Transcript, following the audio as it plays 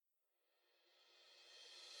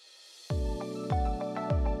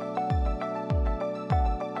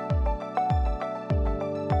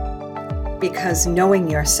Because knowing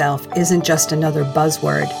yourself isn't just another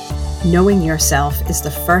buzzword. Knowing yourself is the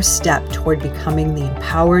first step toward becoming the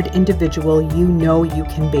empowered individual you know you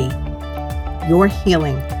can be. Your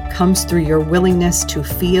healing comes through your willingness to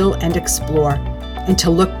feel and explore, and to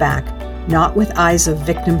look back, not with eyes of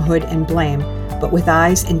victimhood and blame, but with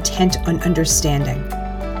eyes intent on understanding.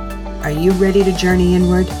 Are you ready to journey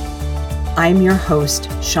inward? I'm your host,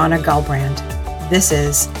 Shauna Gulbrand. This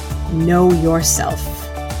is Know Yourself.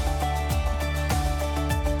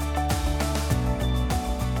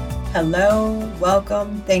 Hello,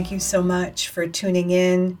 welcome. Thank you so much for tuning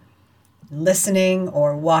in, listening,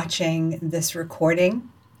 or watching this recording.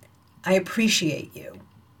 I appreciate you.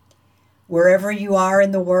 Wherever you are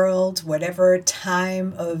in the world, whatever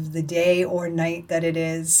time of the day or night that it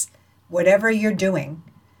is, whatever you're doing,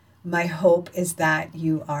 my hope is that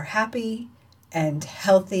you are happy and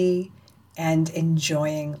healthy and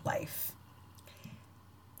enjoying life.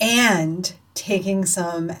 And taking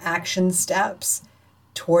some action steps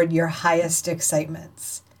toward your highest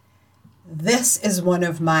excitements. This is one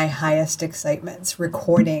of my highest excitements,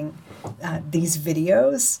 recording these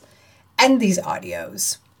videos and these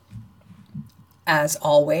audios. As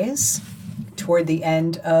always, toward the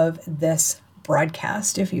end of this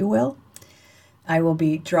broadcast, if you will, I will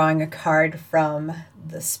be drawing a card from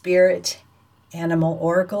the Spirit Animal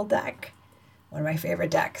Oracle deck, one of my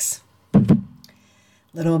favorite decks.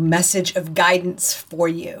 Little message of guidance for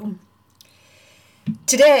you.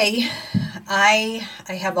 Today, I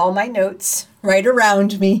have all my notes right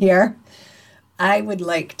around me here. I would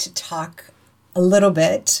like to talk a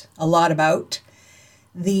lot about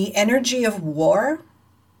the energy of war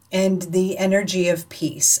and the energy of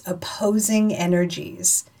peace, opposing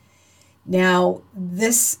energies. Now,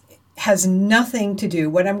 this has nothing to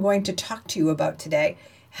do, what I'm going to talk to you about today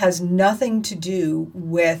has nothing to do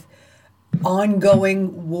with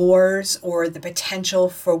ongoing wars or the potential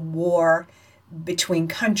for war between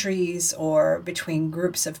countries or between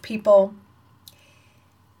groups of people.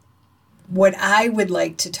 What I would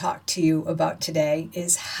like to talk to you about today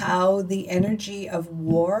is how the energy of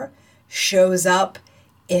war shows up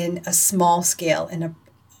in a small scale,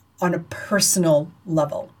 on a personal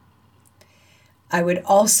level. I would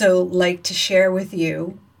also like to share with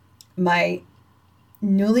you my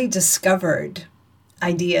newly discovered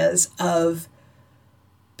ideas of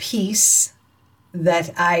peace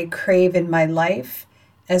that I crave in my life,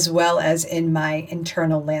 as well as in my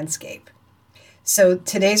internal landscape. So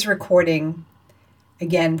today's recording,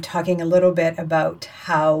 again, talking a little bit about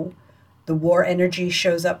how the war energy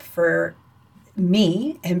shows up for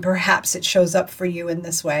me, and perhaps it shows up for you in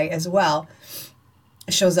this way as well.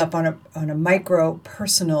 It shows up on a micro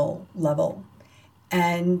personal level.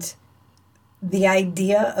 And the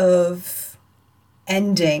idea of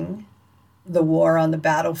ending the war on the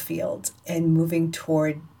battlefield and moving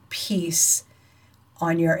toward peace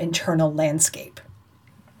on your internal landscape,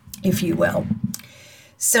 if you will.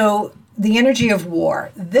 So the energy of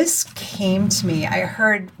war, this came to me. I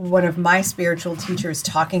heard one of my spiritual teachers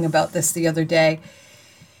talking about this the other day.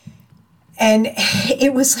 And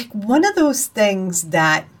it was like one of those things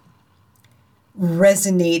that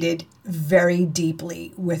resonated very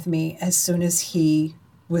deeply with me as soon as he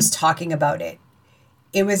was talking about it.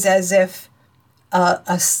 It was as if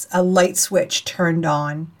a light switch turned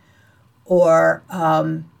on, or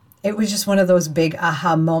it was just one of those big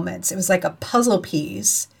aha moments. It was like a puzzle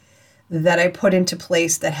piece that I put into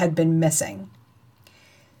place that had been missing.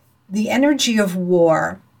 The energy of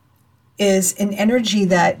war is an energy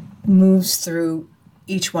that moves through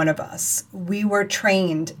each one of us. We were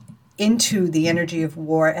trained into the energy of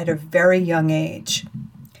war at a very young age.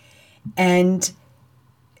 And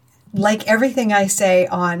like everything I say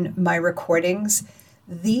on my recordings,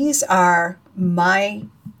 these are my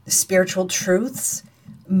spiritual truths,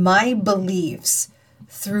 my beliefs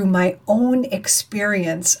through my own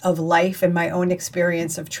experience of life and my own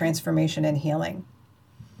experience of transformation and healing.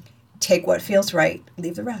 Take what feels right,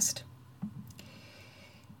 leave the rest.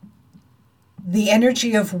 The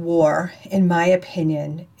energy of war, in my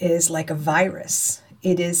opinion, is like a virus.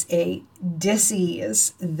 It is a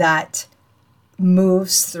disease that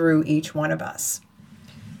moves through each one of us.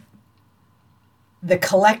 The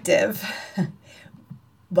collective,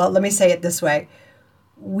 well, let me say it this way.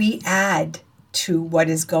 We add to what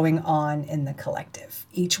is going on in the collective.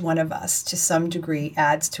 Each one of us, to some degree,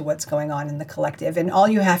 adds to what's going on in the collective. And all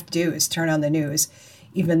you have to do is turn on the news,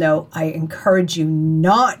 even though I encourage you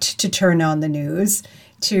not to turn on the news,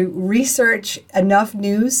 to research enough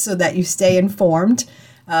news so that you stay informed,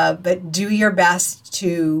 but do your best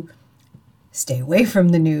to stay away from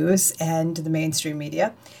the news and the mainstream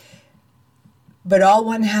media. But all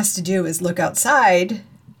one has to do is look outside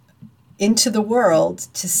into the world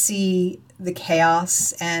to see the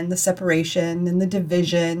chaos and the separation and the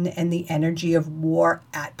division and the energy of war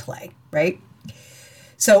at play, right?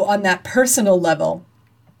 So on that personal level,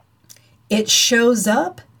 it shows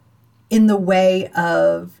up in the way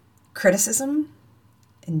of criticism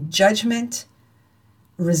and judgment,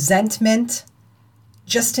 resentment,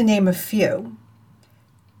 just to name a few,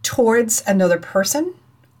 towards another person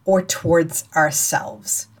or towards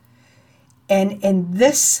ourselves. And in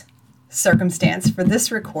this circumstance, for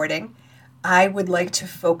this recording, I would like to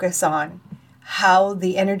focus on how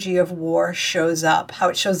the energy of war shows up, how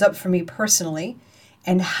it shows up for me personally,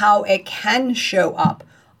 and how it can show up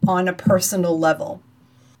on a personal level.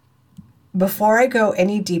 Before I go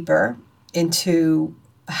any deeper into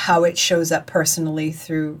how it shows up personally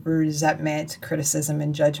through resentment, criticism,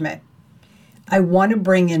 and judgment, I want to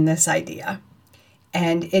bring in this idea.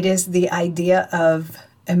 And it is the idea of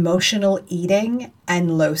emotional eating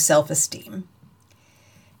and low self-esteem.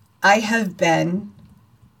 I have been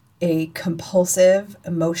a compulsive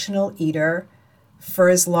emotional eater for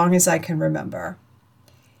as long as I can remember.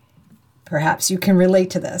 Perhaps you can relate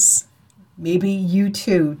to this. Maybe you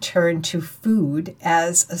too turn to food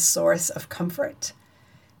as a source of comfort,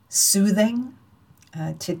 soothing,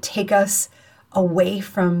 to take us away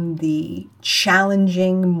from the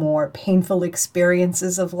challenging, more painful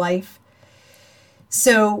experiences of life.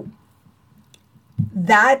 So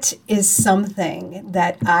that is something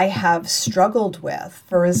that I have struggled with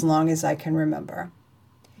for as long as I can remember.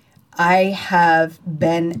 I have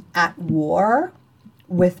been at war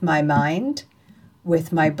with my mind,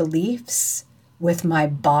 with my beliefs, with my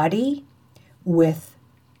body, with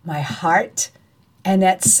my heart, and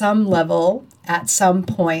at some level, at some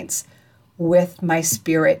points, with my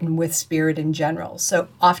spirit and with spirit in general. So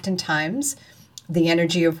oftentimes, the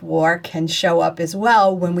energy of war can show up as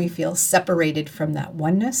well when we feel separated from that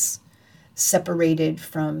oneness, separated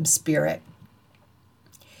from spirit.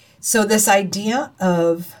 So this idea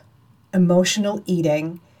of emotional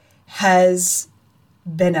eating has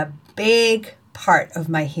been a big part of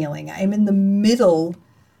my healing. I'm in the middle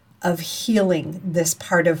of healing this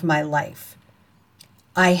part of my life.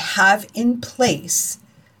 I have in place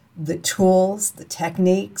the tools, the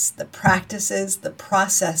techniques, the practices, the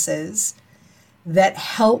processes that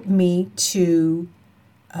help me to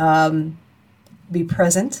be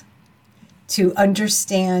present, to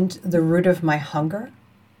understand the root of my hunger.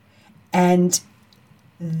 And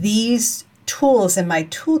these tools in my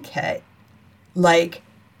toolkit, like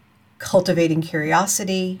cultivating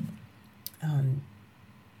curiosity,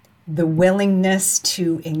 the willingness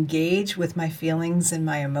to engage with my feelings and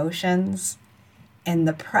my emotions, and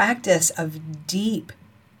the practice of deep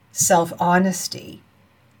self-honesty,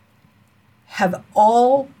 have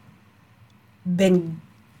all been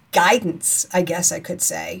guidance, I guess I could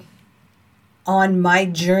say, on my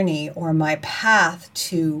journey or my path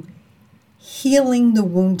to healing the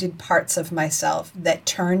wounded parts of myself that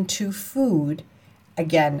turn to food,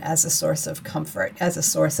 again, as a source of comfort, as a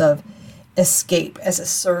source of escape, as a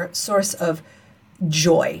source of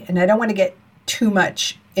joy. And I don't want to get too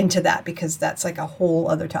much into that because that's like a whole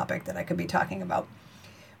other topic that I could be talking about.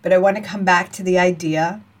 But I want to come back to the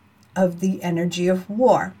idea of the energy of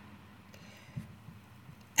war.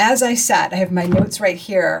 As I sat, I have my notes right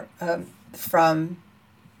here from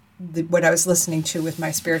what I was listening to with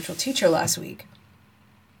my spiritual teacher last week.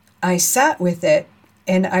 I sat with it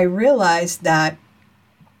and I realized that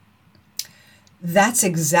that's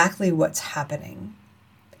exactly what's happening.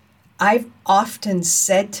 I've often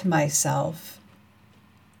said to myself,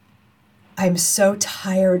 I'm so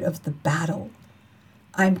tired of the battle.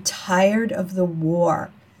 I'm tired of the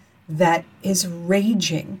war that is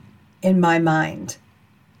raging in my mind.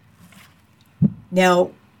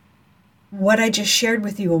 Now, what I just shared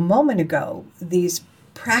with you a moment ago, these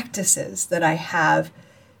practices that I have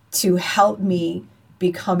to help me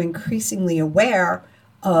become increasingly aware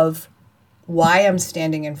of why I'm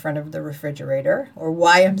standing in front of the refrigerator or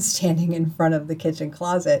why I'm standing in front of the kitchen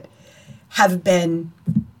closet, have been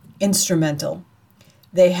instrumental.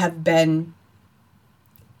 They have been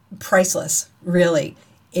priceless, really,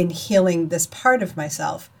 in healing this part of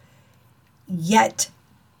myself. Yet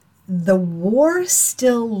the war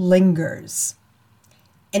still lingers.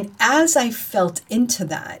 And as I felt into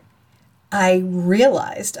that, I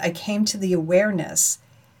realized, I came to the awareness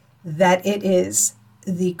that it is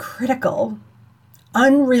the critical,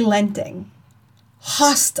 unrelenting,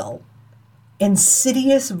 hostile,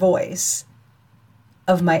 insidious voice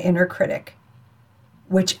of my inner critic,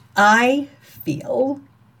 which I feel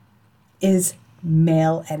is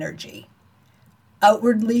male energy,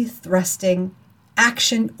 outwardly thrusting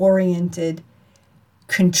action-oriented,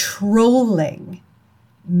 controlling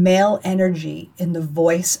male energy in the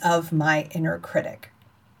voice of my inner critic.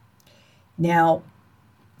 Now,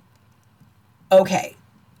 okay,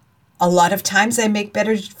 a lot of times I make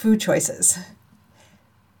better food choices,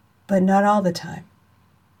 but not all the time.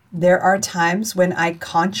 There are times when I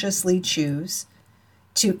consciously choose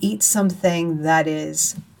to eat something that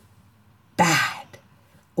is bad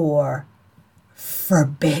or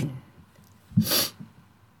forbidden.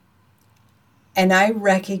 And I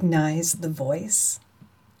recognize the voice.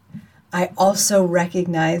 I also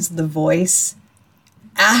recognize the voice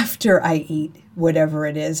after I eat whatever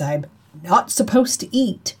it is I'm not supposed to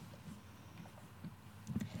eat.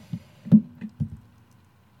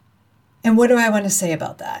 And what do I want to say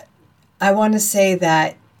about that? I want to say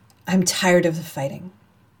that I'm tired of the fighting.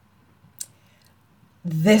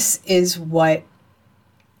 This is what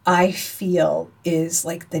I feel is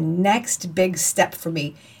like the next big step for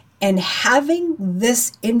me. And having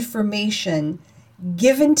this information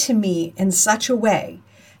given to me in such a way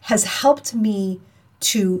has helped me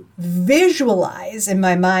to visualize in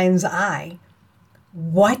my mind's eye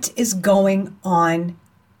what is going on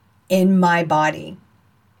in my body.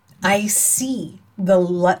 I see the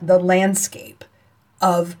landscape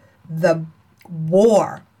of the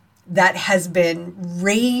war that has been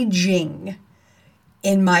raging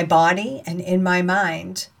in my body and in my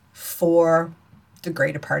mind for the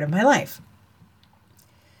greater part of my life.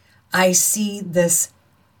 I see this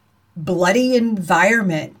bloody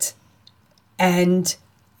environment and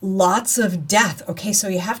lots of death. Okay, so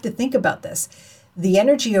you have to think about this. The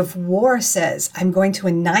energy of war says, I'm going to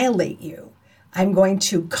annihilate you. I'm going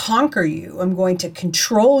to conquer you. I'm going to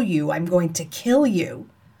control you. I'm going to kill you.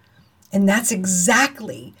 And that's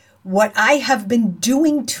exactly what I have been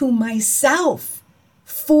doing to myself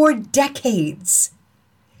for decades.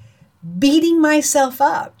 Beating myself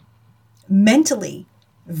up mentally,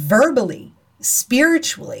 verbally,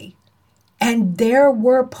 spiritually. And there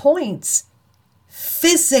were points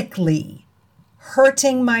physically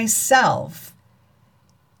hurting myself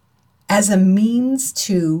as a means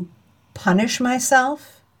to punish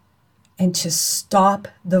myself and to stop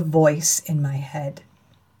the voice in my head.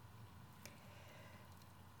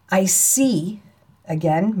 I see,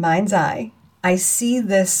 again, mind's eye, I see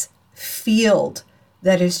this field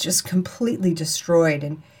that is just completely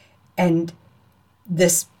destroyed and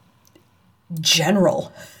this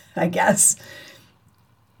general, I guess,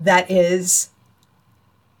 that is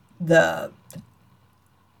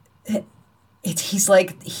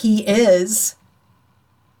he is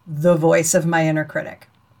the voice of my inner critic.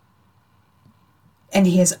 And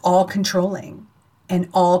he is all controlling and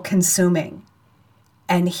all consuming.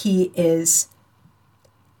 And he is,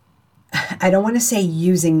 I don't want to say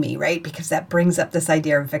using me, right? Because that brings up this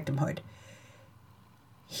idea of victimhood.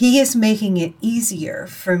 He is making it easier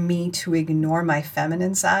for me to ignore my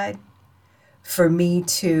feminine side, for me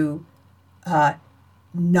to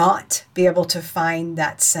not be able to find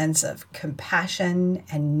that sense of compassion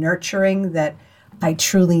and nurturing that I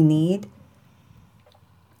truly need.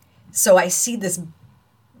 So I see this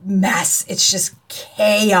mess. It's just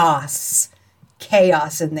chaos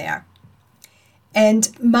in there. And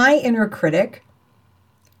my inner critic,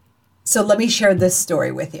 so let me share this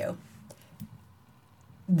story with you.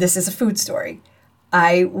 This is a food story.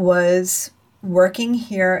 I was working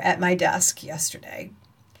here at my desk yesterday,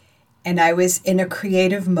 and I was in a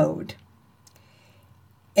creative mode,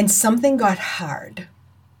 and something got hard.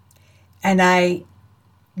 And I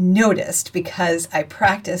noticed, because I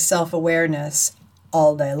practice self-awareness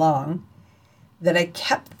all day long, that I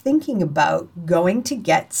kept thinking about going to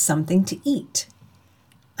get something to eat.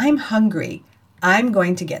 I'm hungry. I'm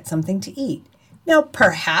going to get something to eat. Now,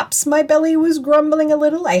 perhaps my belly was grumbling a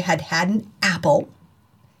little. I had had an apple.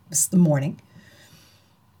 It was the morning.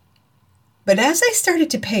 But as I started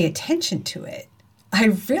to pay attention to it, I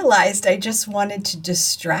realized I just wanted to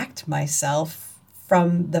distract myself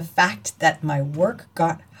from the fact that my work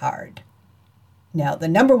got hard. Now, the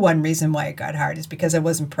number one reason why it got hard is because I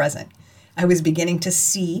wasn't present. I was beginning to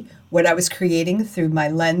see what I was creating through my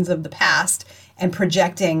lens of the past and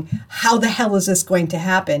projecting how the hell is this going to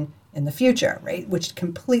happen in the future, right? Which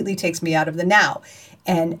completely takes me out of the now.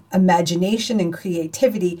 And imagination and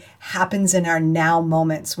creativity happens in our now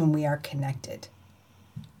moments when we are connected.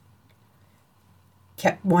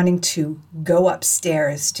 Kept wanting to go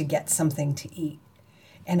upstairs to get something to eat.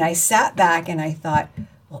 And I sat back and I thought,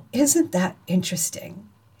 well, isn't that interesting?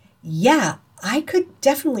 Yeah, I could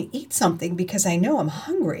definitely eat something because I know I'm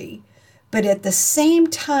hungry. But at the same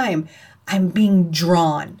time, I'm being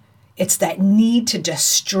drawn. It's that need to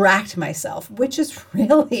distract myself, which is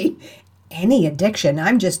really any addiction.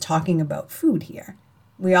 I'm just talking about food here.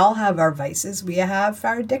 We all have our vices. We have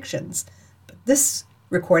our addictions. But this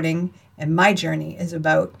recording and my journey is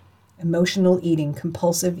about emotional eating,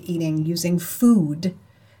 compulsive eating, using food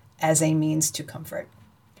as a means to comfort,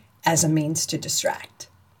 as a means to distract.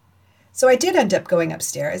 So I did end up going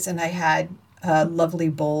upstairs and I had a lovely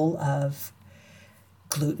bowl of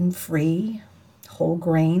gluten-free, whole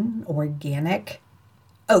grain, organic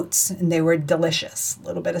oats, and they were delicious. A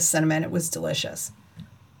little bit of cinnamon, it was delicious.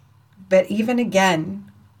 But even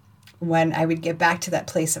again, when I would get back to that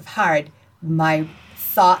place of hard, my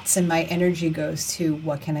thoughts and my energy goes to,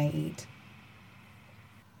 what can I eat?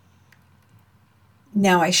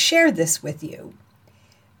 Now, I share this with you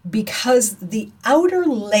because the outer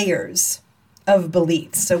layers of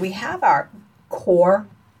beliefs, so we have our core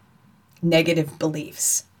negative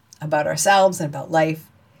beliefs about ourselves and about life,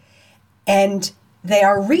 and they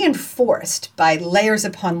are reinforced by layers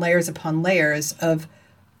upon layers upon layers of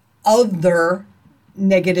other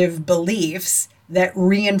negative beliefs that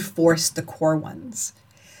reinforce the core ones.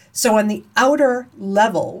 So on the outer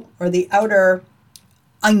level, or the outer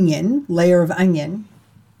layer of onion,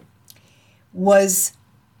 was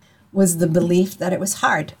the belief that it was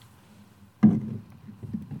hard.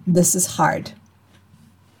 This is hard.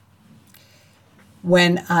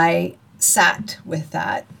 When I sat with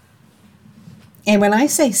that, and when I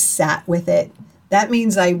say sat with it, that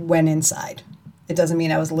means I went inside. It doesn't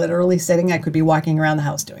mean I was literally sitting. I could be walking around the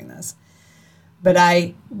house doing this. But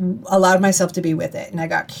I allowed myself to be with it, and I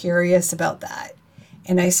got curious about that.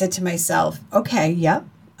 And I said to myself, okay, yep,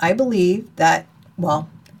 I believe that,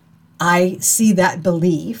 I see that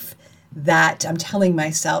belief that I'm telling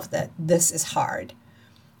myself that this is hard.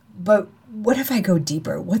 But what if I go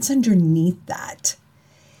deeper? What's underneath that?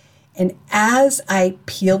 And as I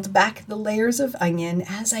peeled back the layers of onion,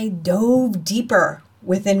 as I dove deeper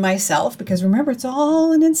within myself, because remember, it's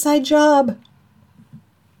all an inside job,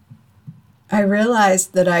 I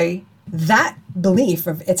realized that that belief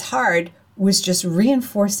of it's hard was just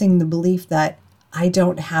reinforcing the belief that I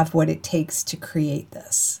don't have what it takes to create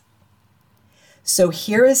this. So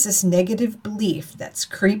here is this negative belief that's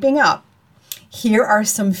creeping up. Here are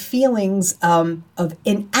some feelings of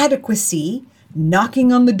inadequacy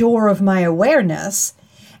knocking on the door of my awareness.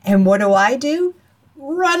 And what do?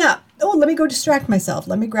 Run up. Oh, let me go distract myself.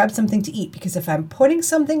 Let me grab something to eat. Because if I'm putting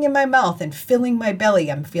something in my mouth and filling my belly,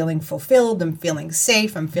 I'm feeling fulfilled, I'm feeling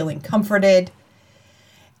safe, I'm feeling comforted.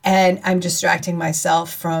 And I'm distracting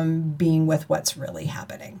myself from being with what's really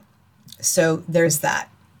happening. So there's that.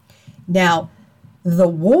 Now, the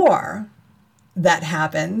war that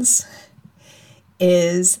happens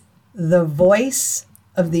is the voice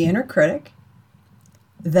of the inner critic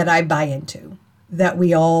that I buy into, that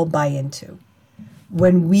we all buy into.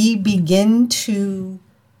 When we begin to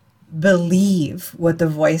believe what the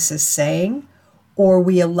voice is saying, or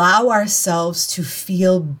we allow ourselves to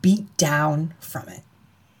feel beat down from it.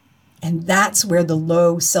 And that's where the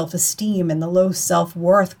low self-esteem and the low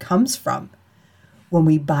self-worth comes from. When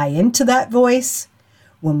we buy into that voice,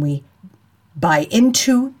 when we buy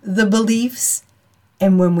into the beliefs,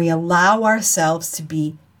 and when we allow ourselves to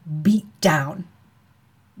be beat down.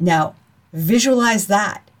 Now, visualize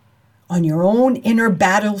that on your own inner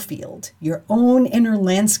battlefield, your own inner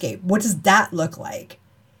landscape. What does that look like?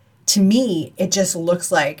 To me, it just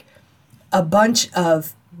looks like a bunch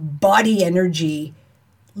of body energy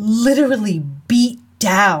literally beat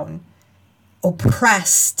down,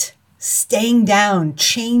 oppressed, staying down,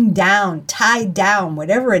 chained down, tied down,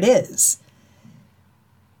 whatever it is.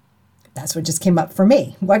 That's what just came up for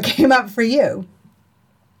me. What came up for you?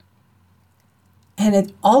 And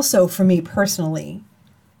it also, for me personally,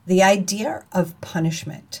 the idea of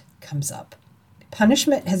punishment comes up.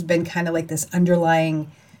 Punishment has been kind of like this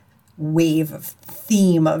underlying wave of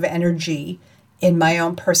theme of energy in my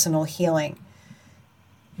own personal healing,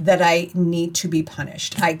 that I need to be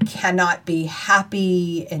punished. I cannot be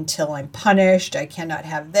happy until I'm punished. I cannot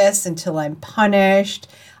have this until I'm punished.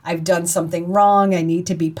 I've done something wrong. I need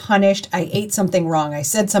to be punished. I ate something wrong. I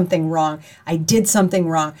said something wrong. I did something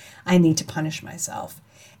wrong. I need to punish myself.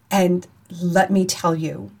 And let me tell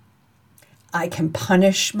you, I can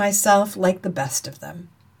punish myself like the best of them.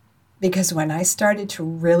 Because when I started to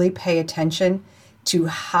really pay attention to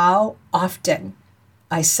how often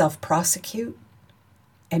I self-prosecute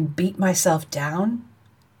and beat myself down,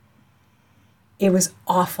 it was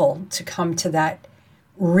awful to come to that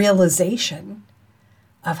realization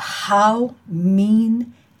of how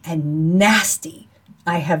mean and nasty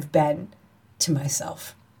I have been to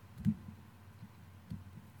myself.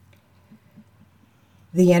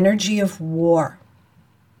 The energy of war.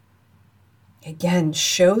 again,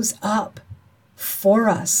 shows up for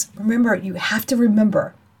us. Remember, you have to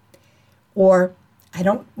remember, or I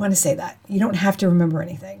don't want to say that. You don't have to remember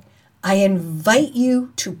anything. I invite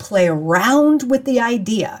you to play around with the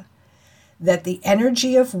idea that the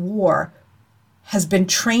energy of war has been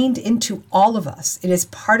trained into all of us. It is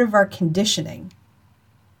part of our conditioning.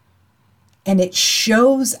 And it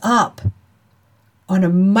shows up on a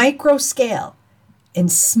micro scale, at a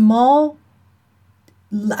small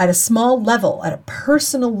level, at a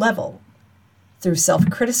personal level, through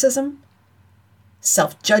self-criticism,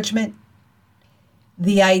 self-judgment,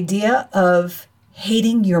 the idea of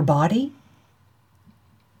hating your body,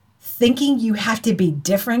 thinking you have to be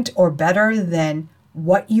different or better than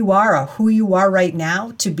what you are or who you are right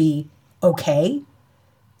now to be okay,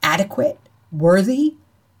 adequate, worthy,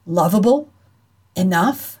 lovable,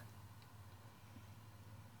 enough.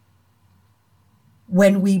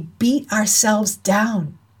 When we beat ourselves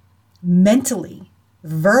down mentally,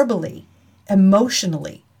 verbally,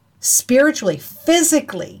 emotionally, spiritually,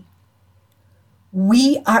 physically,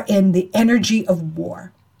 we are in the energy of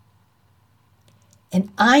war.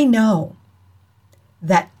 And I know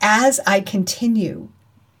that as I continue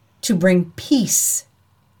to bring peace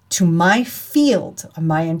to my field,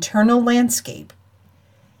 my internal landscape,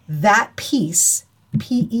 that peace,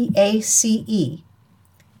 P-E-A-C-E,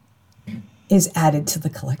 is added to the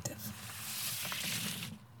collective.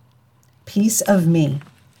 Peace of me,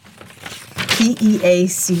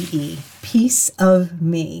 P-E-A-C-E, peace of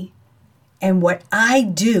me. And what I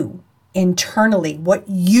do internally, what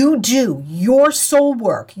you do, your soul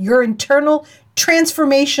work, your internal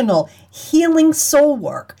transformational healing soul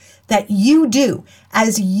work that you do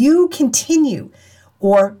as you continue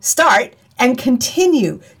or start and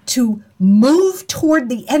continue to move toward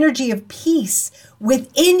the energy of peace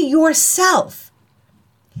within yourself,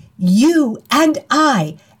 you and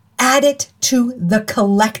I add it to the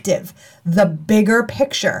collective, the bigger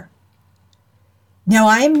picture. Now,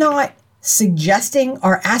 I am not suggesting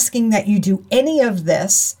or asking that you do any of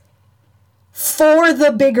this for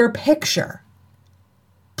the bigger picture.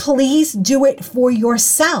 Please do it for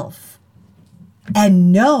yourself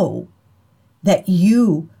and know that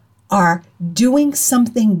you are doing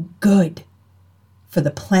something good for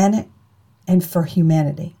the planet and for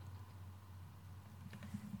humanity.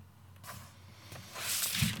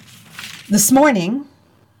 This morning,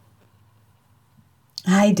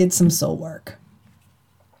 I did some soul work.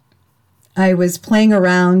 I was playing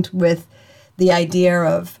around with the idea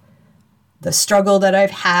of the struggle that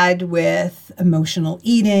I've had with emotional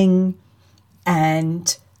eating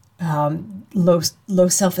and low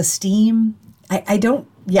self-esteem. I'm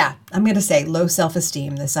going to say low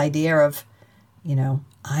self-esteem, this idea of,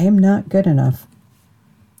 I am not good enough.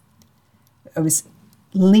 I was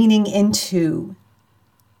leaning into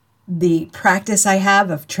the practice I have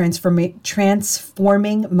of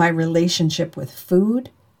transforming my relationship with food,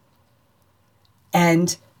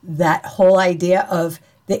 and that whole idea of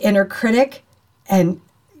the inner critic and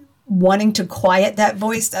wanting to quiet that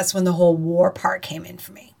voice. That's when the whole war part came in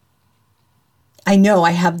for me. I know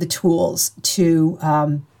I have the tools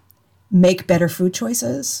to make better food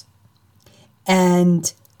choices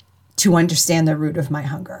and to understand the root of my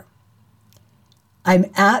hunger.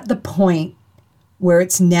 I'm at the point where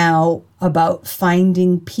it's now about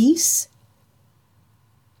finding peace,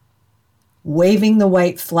 waving the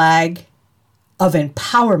white flag of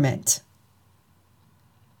empowerment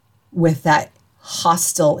with that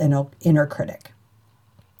hostile inner critic.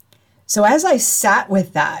 So as I sat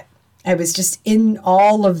with that, I was just in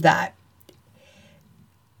all of that.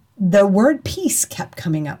 The word peace kept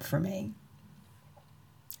coming up for me.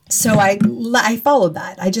 So I followed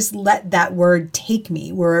that. I just let that word take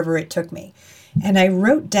me wherever it took me. And I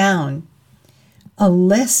wrote down a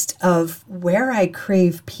list of where I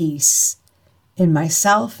crave peace in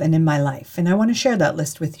myself and in my life. And I want to share that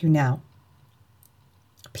list with you now.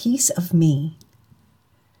 Peace of me.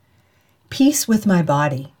 Peace with my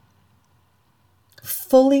body.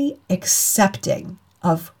 Fully accepting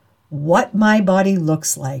of what my body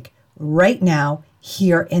looks like right now,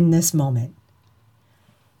 here in this moment.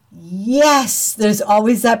 Yes, there's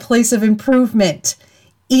always that place of improvement.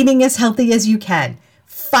 Eating as healthy as you can.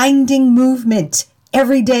 Finding movement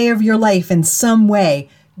every day of your life in some way.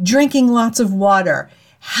 Drinking lots of water,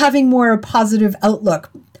 having more positive outlook,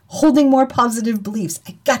 holding more positive beliefs.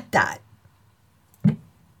 I got that.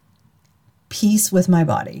 Peace with my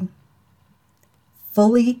body.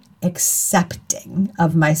 Fully accepting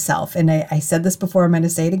of myself. And I said this before, I'm going to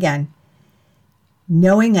say it again.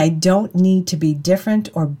 Knowing I don't need to be different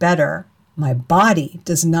or better. My body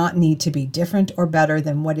does not need to be different or better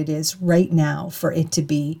than what it is right now for it to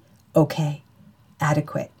be okay,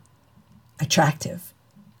 adequate, attractive,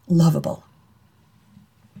 lovable.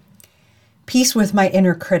 Peace with my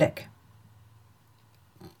inner critic.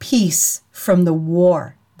 Peace from the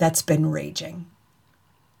war that's been raging.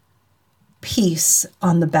 Peace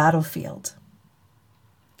on the battlefield.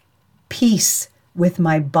 Peace with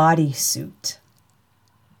my bodysuit.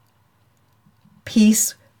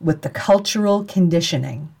 Peace with the cultural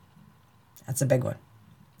conditioning. That's a big one.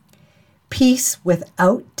 Peace with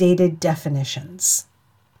outdated definitions.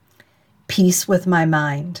 Peace with my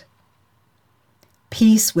mind.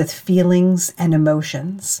 Peace with feelings and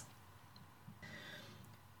emotions.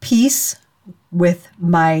 Peace with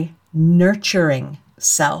my nurturing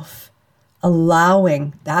self.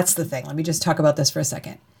 Allowing, that's the thing. Let me just talk about this for a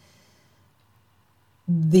second.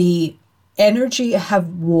 The energy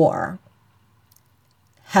of war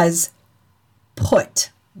has put,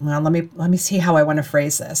 well, let me see how I want to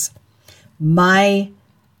phrase this. My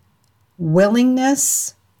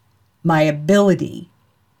willingness, my ability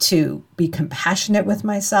to be compassionate with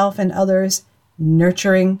myself and others,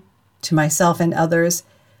 nurturing to myself and others,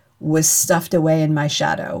 was stuffed away in my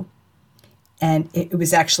shadow. And it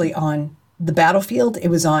was actually on the battlefield. It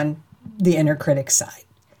was on the inner critic side.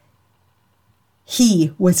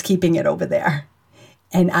 He was keeping it over there.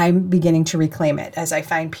 And I'm beginning to reclaim it. As I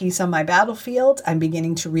find peace on my battlefield, I'm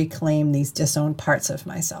beginning to reclaim these disowned parts of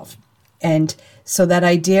myself. And so that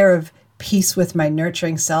idea of peace with my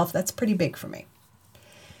nurturing self, that's pretty big for me.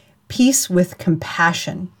 Peace with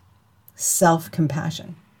compassion,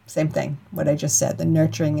 self-compassion. Same thing, what I just said, the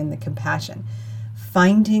nurturing and the compassion.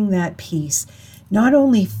 Finding that peace, not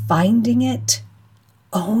only finding it,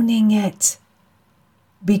 owning it,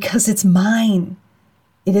 because it's mine.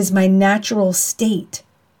 It is my natural state.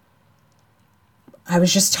 I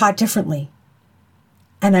was just taught differently.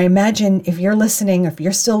 And I imagine if you're listening, if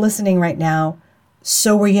you're still listening right now,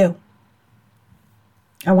 so were you.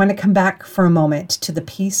 I want to come back for a moment to the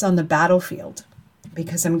peace on the battlefield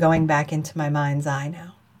because I'm going back into my mind's eye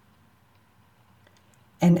now.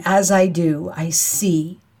 And as I do, I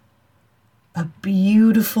see a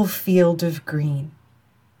beautiful field of green.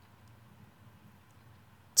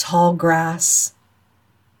 Tall grass,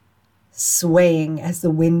 swaying as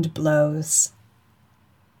the wind blows.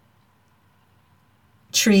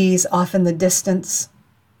 Trees off in the distance.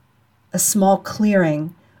 A small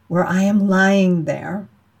clearing where I am lying there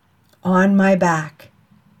on my back,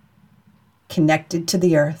 connected to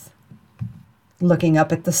the earth, looking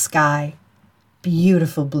up at the sky.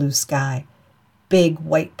 Beautiful blue sky, big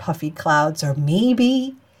white puffy clouds, or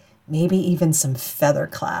maybe even some feather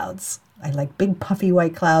clouds. I like big puffy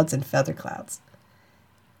white clouds and feather clouds.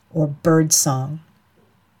 Or bird song.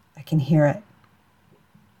 I can hear it.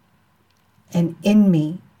 And in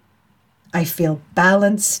me, I feel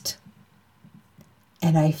balanced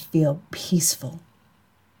and I feel peaceful.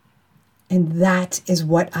 And that is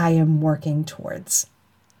what I am working towards.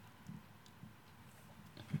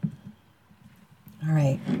 All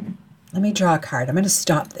right, let me draw a card. I'm going to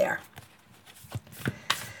stop there.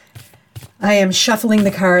 I am shuffling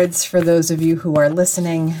the cards for those of you who are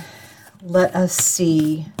listening. Let us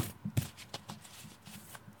see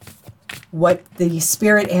what the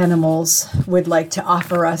spirit animals would like to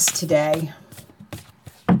offer us today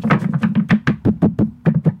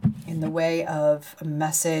in the way of a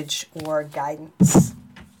message or guidance.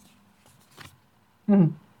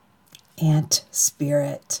 Ant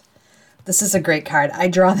spirit. This is a great card. I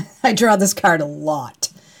draw this card a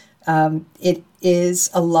lot. It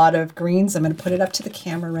is a lot of greens. I'm going to put it up to the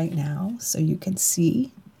camera right now so you can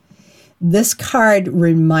see. This card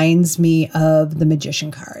reminds me of the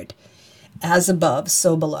Magician card. As above,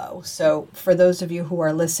 so below. So for those of you who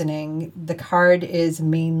are listening, the card is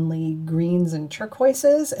mainly greens and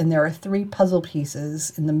turquoises, and there are 3 puzzle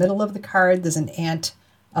pieces. In the middle of the card, there's an ant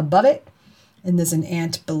above it, and there's an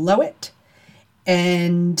ant below it.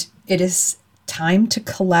 And it is time to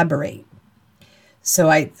collaborate. So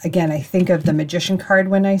I think of the Magician card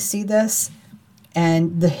when I see this,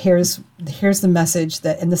 and here's the message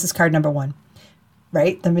that, and this is card number 1,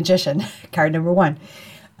 right? The Magician, card number 1.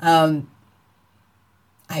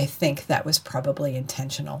 I think that was probably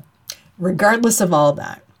intentional. Regardless of all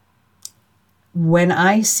that, when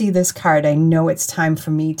I see this card, I know it's time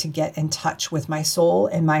for me to get in touch with my soul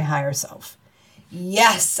and my higher self.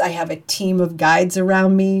 Yes, I have a team of guides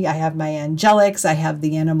around me. I have my angelics. I have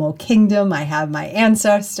the animal kingdom. I have my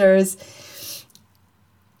ancestors.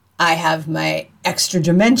 I have my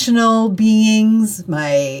extra-dimensional beings,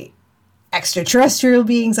 my extraterrestrial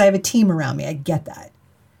beings. I have a team around me. I get that.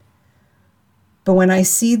 But when I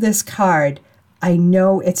see this card, I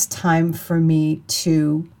know it's time for me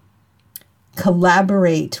to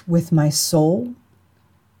collaborate with my soul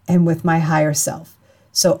and with my higher self.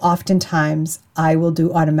 So oftentimes I will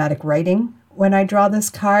do automatic writing when I draw this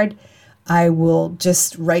card. I will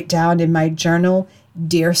just write down in my journal,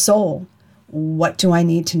 "Dear soul, what do I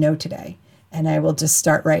need to know today?" And I will just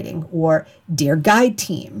start writing. Or, "Dear guide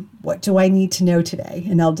team, what do I need to know today?"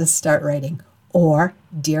 And I'll just start writing. Or,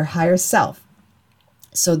 "Dear higher self."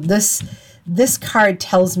 So this card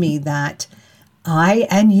tells me that I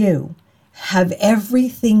and you have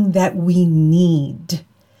everything that we need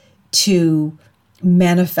to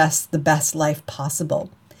manifest the best life possible.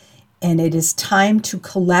 And it is time to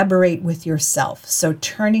collaborate with yourself. So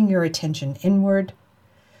turning your attention inward,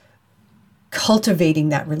 cultivating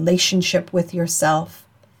that relationship with yourself,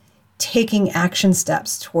 taking action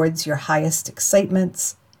steps towards your highest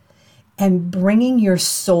excitements, and bringing your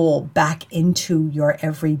soul back into your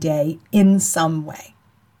everyday in some way.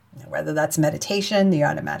 Whether that's meditation, the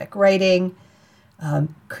automatic writing,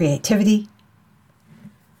 creativity.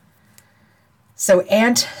 So,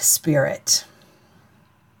 ant spirit.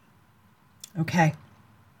 Okay.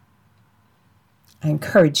 I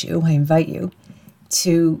encourage you, I invite you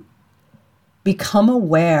to become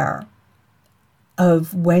aware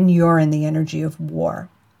of when you're in the energy of war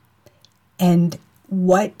and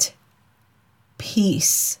what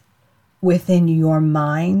peace within your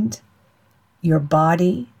mind, your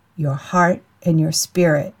body, your heart, and your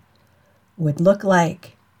spirit would look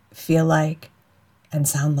like, feel like, and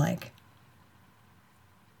sound like.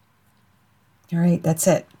 All right, that's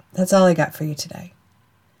it. That's all I got for you today.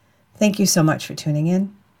 Thank you so much for tuning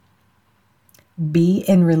in. Be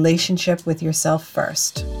in relationship with yourself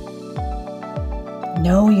first.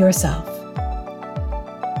 Know yourself.